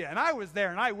brilliant idea. And I was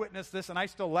there, and I witnessed this, and I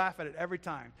still laugh at it every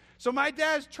time. So my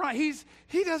dad's trying.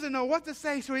 He doesn't know what to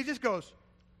say, so he just goes.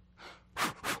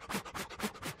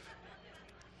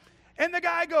 And the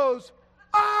guy goes,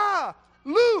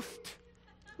 Luft.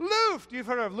 Luft. You've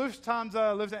heard of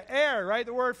Lufthansa, air, right?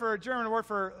 The word for German, the word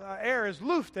for air is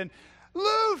Luft. And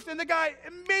Luft, and the guy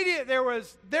immediately, there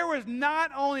was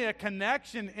not only a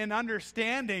connection in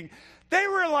understanding, they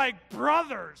were like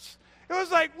brothers. It was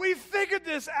like, we figured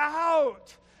this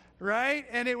out, right?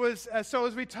 And it was, so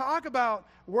as we talk about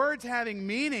words having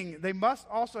meaning, they must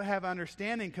also have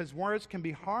understanding because words can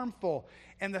be harmful.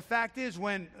 And the fact is,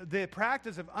 when the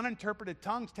practice of uninterpreted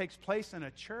tongues takes place in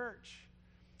a church,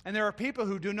 and there are people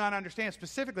who do not understand,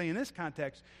 specifically in this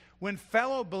context, when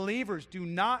fellow believers do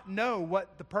not know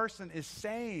what the person is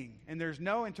saying and there's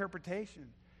no interpretation,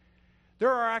 there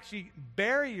are actually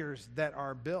barriers that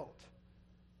are built.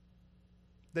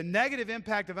 The negative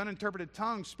impact of uninterpreted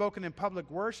tongues spoken in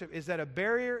public worship is that a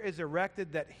barrier is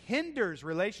erected that hinders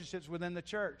relationships within the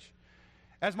church.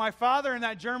 As my father and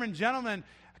that German gentleman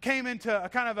came into a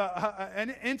kind of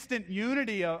an instant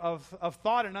unity of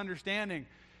thought and understanding,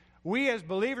 we as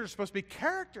believers are supposed to be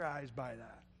characterized by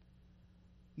that.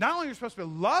 Not only are we supposed to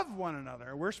love one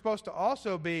another, we're supposed to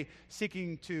also be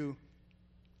seeking to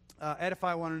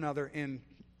edify one another in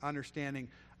understanding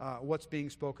what's being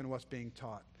spoken, what's being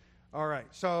taught. All right.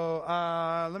 So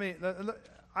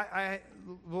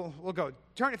we'll go.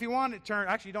 Turn if you want to turn.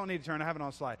 Actually, you don't need to turn. I have it on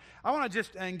a slide. I want to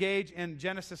just engage in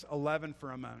Genesis 11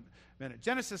 for a minute.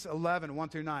 Genesis 11, 1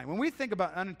 through 9. When we think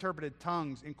about uninterpreted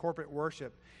tongues in corporate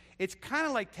worship, it's kind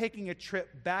of like taking a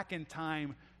trip back in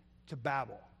time to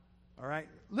Babel. All right?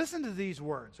 Listen to these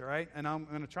words, all right? And I'm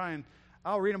going to try and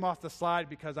I'll read them off the slide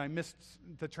because I missed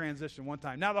the transition one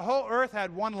time. Now the whole earth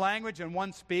had one language and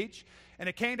one speech, and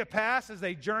it came to pass as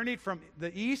they journeyed from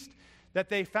the east that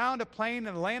they found a plain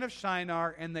in the land of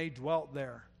Shinar, and they dwelt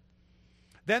there.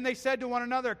 Then they said to one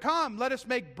another, "Come, let us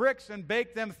make bricks and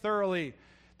bake them thoroughly."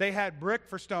 They had brick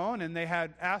for stone, and they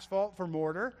had asphalt for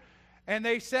mortar. And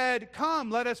they said, "Come,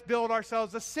 let us build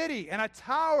ourselves a city and a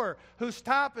tower whose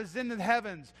top is in the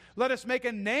heavens. Let us make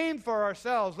a name for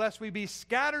ourselves, lest we be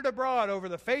scattered abroad over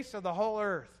the face of the whole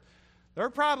earth." Their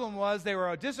problem was they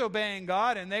were disobeying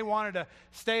God, and they wanted to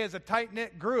stay as a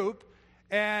tight-knit group.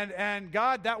 And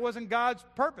God, that wasn't God's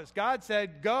purpose. God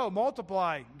said, "Go,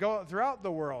 multiply, go throughout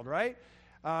the world," right?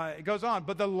 It goes on.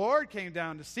 But the Lord came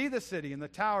down to see the city and the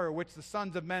tower which the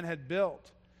sons of men had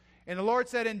built. And the Lord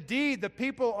said, "Indeed, the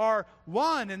people are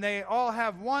one, and they all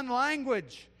have one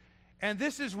language. And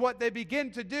this is what they begin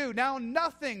to do. Now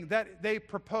nothing that they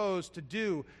propose to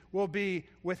do will be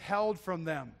withheld from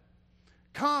them.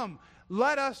 Come,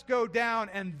 let us go down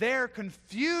and there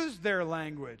confuse their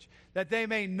language, that they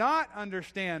may not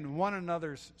understand one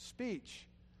another's speech."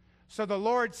 So the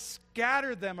Lord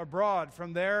scattered them abroad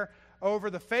from there over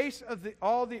the face of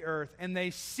all the earth, and they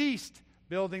ceased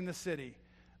building the city.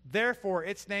 Therefore,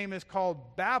 its name is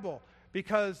called Babel,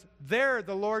 because there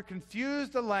the Lord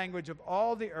confused the language of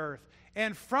all the earth.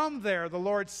 And from there the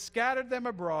Lord scattered them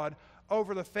abroad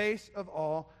over the face of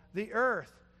all the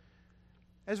earth.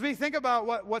 As we think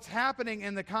about what's happening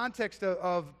in the context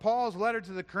of Paul's letter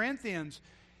to the Corinthians,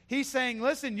 he's saying,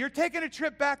 listen, you're taking a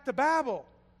trip back to Babel.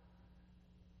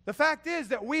 The fact is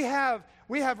that we have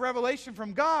revelation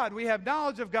from God, we have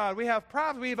knowledge of God, we have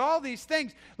prophecy, we have all these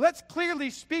things. Let's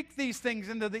clearly speak these things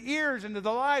into the ears, into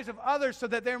the lives of others, so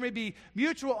that there may be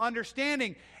mutual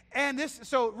understanding. And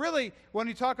so really, when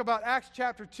you talk about Acts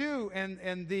chapter 2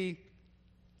 and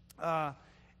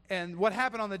what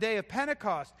happened on the day of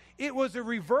Pentecost, it was a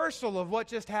reversal of what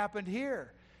just happened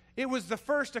here. It was the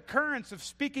first occurrence of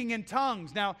speaking in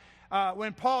tongues. Now,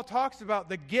 when Paul talks about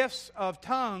the gifts of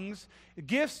tongues,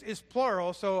 gifts is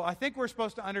plural, so I think we're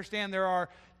supposed to understand there are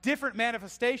different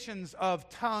manifestations of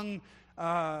tongue,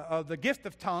 of the gift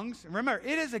of tongues. And remember,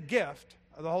 it is a gift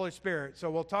of the Holy Spirit, so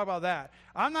we'll talk about that.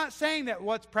 I'm not saying that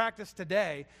what's practiced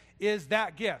today is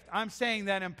that gift. I'm saying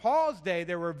that in Paul's day,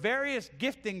 there were various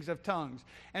giftings of tongues.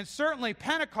 And certainly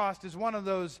Pentecost is one of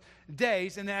those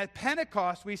days, and at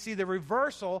Pentecost we see the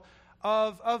reversal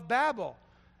of Babel.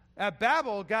 At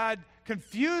Babel, God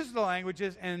confused the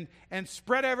languages and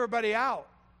spread everybody out.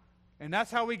 And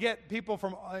that's how we get people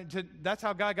that's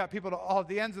how God got people to all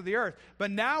the ends of the earth.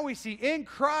 But now we see in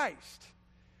Christ,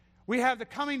 we have the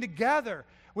coming together.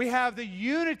 We have the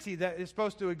unity that is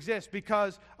supposed to exist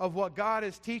because of what God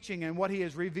is teaching and what He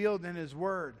has revealed in His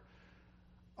Word.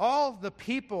 All the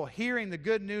people hearing the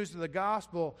good news of the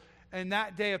gospel in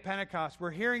that day of Pentecost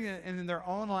were hearing it in their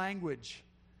own language.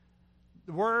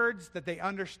 The words that they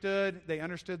understood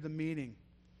the meaning.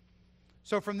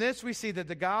 So from this we see that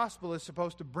the gospel is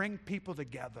supposed to bring people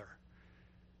together.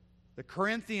 The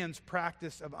Corinthians'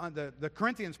 practice of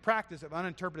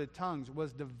uninterpreted tongues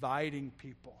was dividing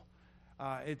people.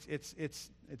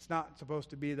 It's not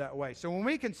supposed to be that way. So when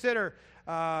we consider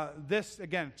this,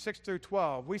 again, 6 through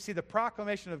 12, we see the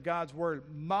proclamation of God's word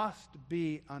must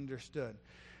be understood.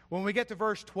 When we get to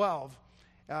verse 12,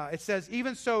 it says,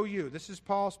 "Even so you," this is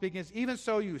Paul speaking, "even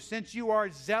so you, since you are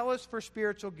zealous for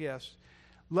spiritual gifts,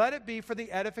 let it be for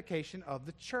the edification of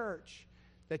the church,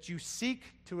 that you seek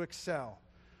to excel."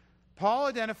 Paul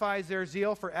identifies their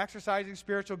zeal for exercising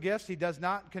spiritual gifts. He does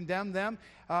not condemn them,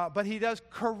 but he does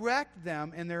correct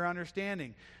them in their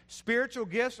understanding. Spiritual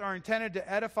gifts are intended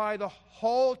to edify the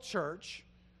whole church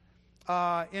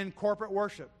in corporate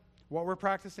worship, what we're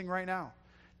practicing right now.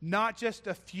 Not just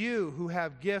a few who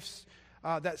have gifts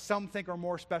that some think are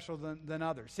more special than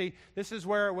others. See, this is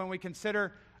where when we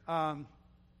consider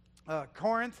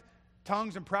Corinth,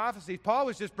 tongues and prophecy, Paul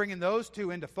was just bringing those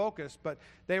two into focus, but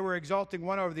they were exalting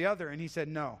one over the other, and he said,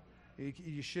 no,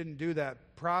 you shouldn't do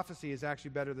that. Prophecy is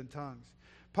actually better than tongues.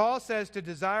 Paul says to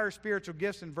desire spiritual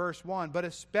gifts in verse 1, but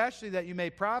especially that you may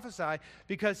prophesy,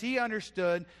 because he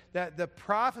understood that the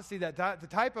prophecy, the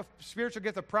type of spiritual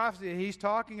gift of prophecy that he's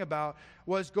talking about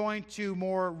was going to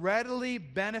more readily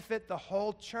benefit the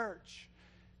whole church,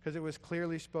 because it was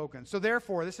clearly spoken. So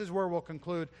therefore, this is where we'll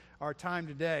conclude our time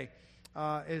today,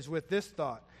 is with this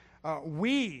thought.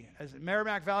 We, as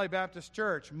Merrimack Valley Baptist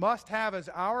Church, must have as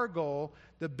our goal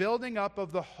the building up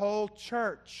of the whole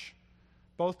church.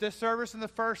 Both this service and the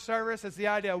first service is the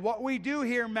idea what we do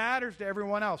here matters to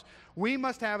everyone else. We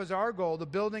must have as our goal the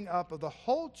building up of the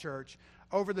whole church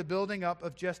over the building up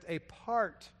of just a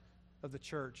part of the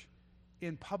church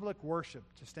in public worship,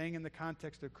 to staying in the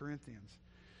context of Corinthians.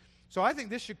 So I think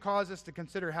this should cause us to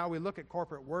consider how we look at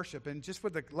corporate worship. And just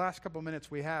with the last couple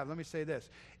minutes we have, let me say this.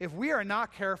 If we are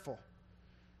not careful,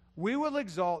 we will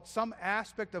exalt some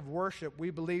aspect of worship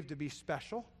we believe to be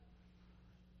special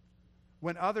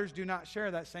when others do not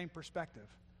share that same perspective.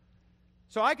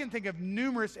 So I can think of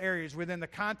numerous areas within the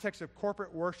context of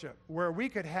corporate worship where we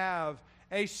could have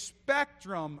a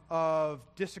spectrum of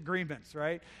disagreements,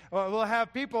 right? We'll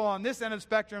have people on this end of the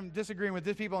spectrum disagreeing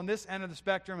with people on this end of the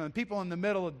spectrum, and people in the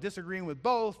middle disagreeing with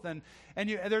both, and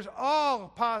there's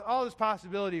all this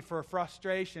possibility for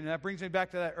frustration. And that brings me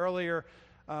back to that earlier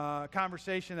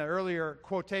conversation, that earlier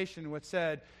quotation which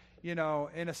said, in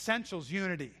essentials,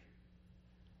 unity.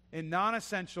 In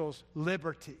non-essentials,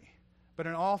 liberty. But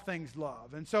in all things,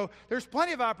 love. And so there's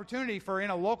plenty of opportunity for in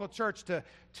a local church to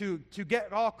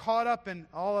get all caught up and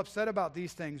all upset about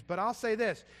these things. But I'll say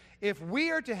this. If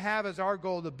we are to have as our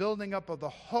goal the building up of the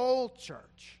whole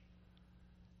church,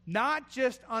 not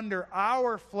just under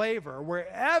our flavor,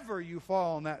 wherever you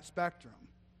fall on that spectrum,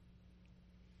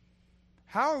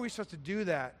 how are we supposed to do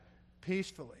that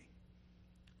peacefully?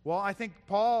 Well, I think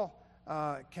Paul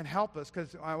can help us,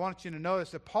 because I want you to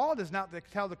notice that Paul does not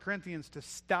tell the Corinthians to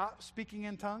stop speaking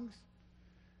in tongues.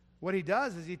 What he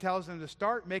does is he tells them to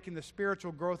start making the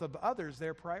spiritual growth of others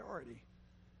their priority.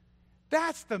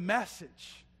 That's the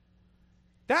message.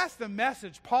 That's the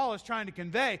message Paul is trying to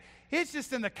convey. It's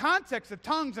just in the context of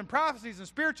tongues and prophecies and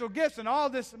spiritual gifts and all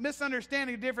this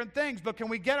misunderstanding of different things. But can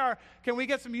we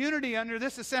get some unity under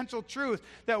this essential truth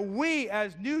that we,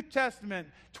 as New Testament,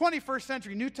 21st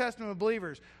century New Testament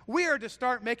believers, we are to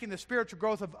start making the spiritual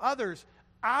growth of others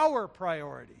our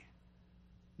priority,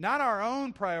 not our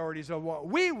own priorities of what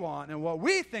we want and what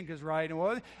we think is right.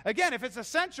 And again, if it's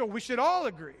essential, we should all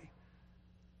agree.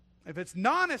 If it's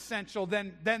non-essential,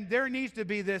 then there needs to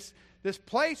be this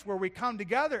place where we come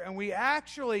together and we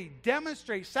actually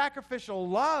demonstrate sacrificial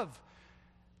love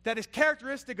that is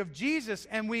characteristic of Jesus,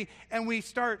 and we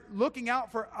start looking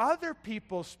out for other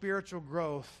people's spiritual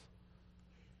growth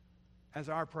as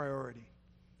our priority.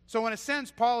 So in a sense,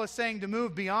 Paul is saying to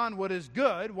move beyond what is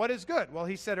good. What is good? Well,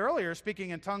 he said earlier, speaking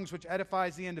in tongues which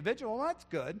edifies the individual. Well, that's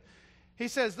good. He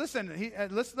says, listen,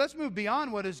 let's move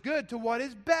beyond what is good to what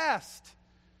is best.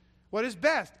 What is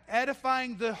best?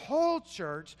 Edifying the whole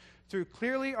church through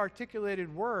clearly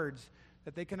articulated words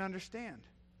that they can understand.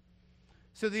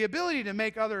 So the ability to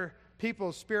make other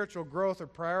people's spiritual growth a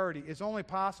priority is only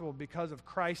possible because of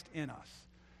Christ in us.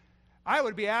 I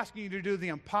would be asking you to do the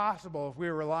impossible if we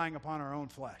were relying upon our own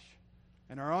flesh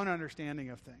and our own understanding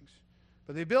of things.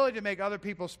 But the ability to make other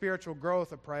people's spiritual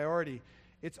growth a priority,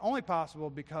 it's only possible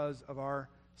because of our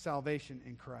salvation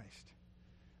in Christ.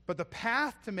 But the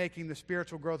path to making the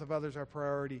spiritual growth of others our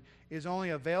priority is only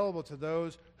available to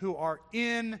those who are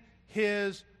in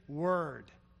His Word.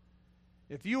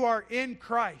 If you are in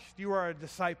Christ, you are a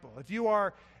disciple. If you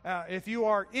are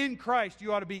in Christ,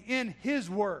 you ought to be in His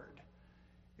Word.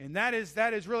 And that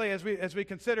is really, as we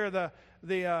consider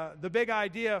the big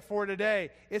idea for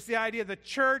today, it's the idea the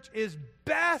church is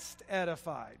best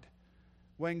edified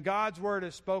when God's Word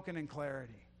is spoken in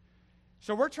clarity.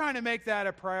 So we're trying to make that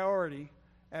a priority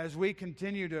as we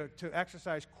continue to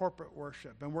exercise corporate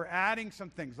worship. And we're adding some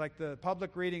things, like the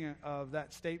public reading of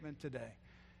that statement today.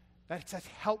 That's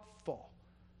helpful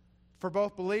for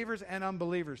both believers and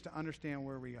unbelievers to understand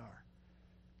where we are.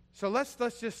 So let's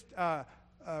just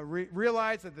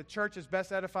realize that the church is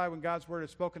best edified when God's Word is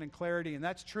spoken in clarity, and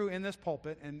that's true in this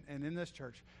pulpit and in this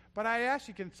church. But I ask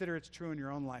you to consider it's true in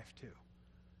your own life too.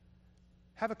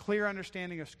 Have a clear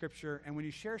understanding of Scripture, and when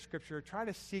you share Scripture, try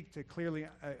to seek to clearly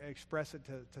express it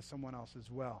to someone else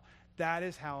as well. That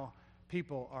is how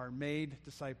people are made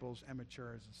disciples and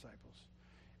mature as disciples.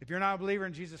 If you're not a believer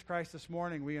in Jesus Christ this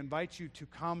morning, we invite you to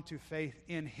come to faith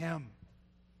in Him.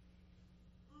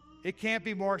 It can't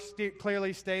be more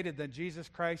clearly stated than Jesus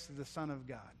Christ is the Son of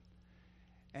God.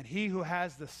 And he who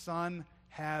has the Son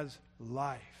has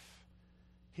life.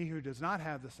 He who does not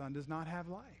have the Son does not have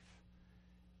life.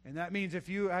 And that means if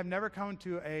you have never come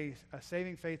to a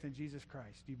saving faith in Jesus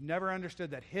Christ, you've never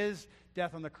understood that His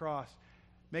death on the cross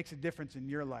makes a difference in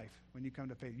your life when you come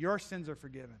to faith. Your sins are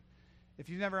forgiven. If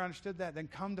you've never understood that, then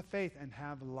come to faith and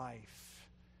have life.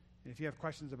 And if you have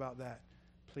questions about that,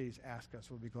 please ask us.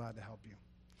 We'll be glad to help you.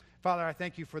 Father, I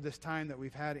thank you for this time that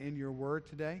we've had in your word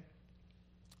today.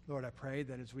 Lord, I pray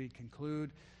that as we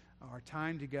conclude our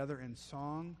time together in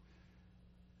song,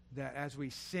 that as we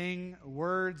sing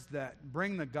words that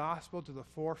bring the gospel to the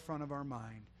forefront of our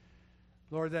mind,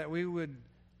 Lord, that we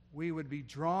would be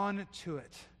drawn to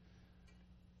it.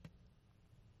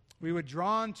 We would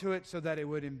drawn to it so that it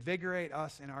would invigorate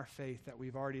us in our faith that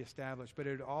we've already established, but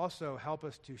it would also help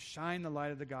us to shine the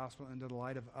light of the gospel into the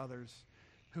light of others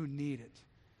who need it.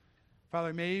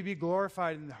 Father, may you be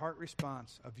glorified in the heart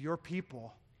response of your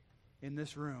people in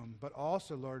this room, but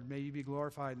also, Lord, may you be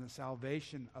glorified in the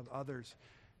salvation of others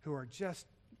who are just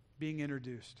being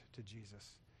introduced to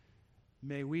Jesus.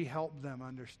 May we help them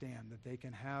understand that they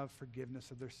can have forgiveness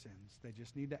of their sins. They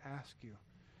just need to ask you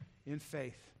in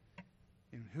faith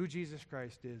in who Jesus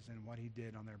Christ is and what he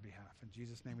did on their behalf. In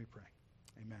Jesus' name we pray.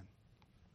 Amen.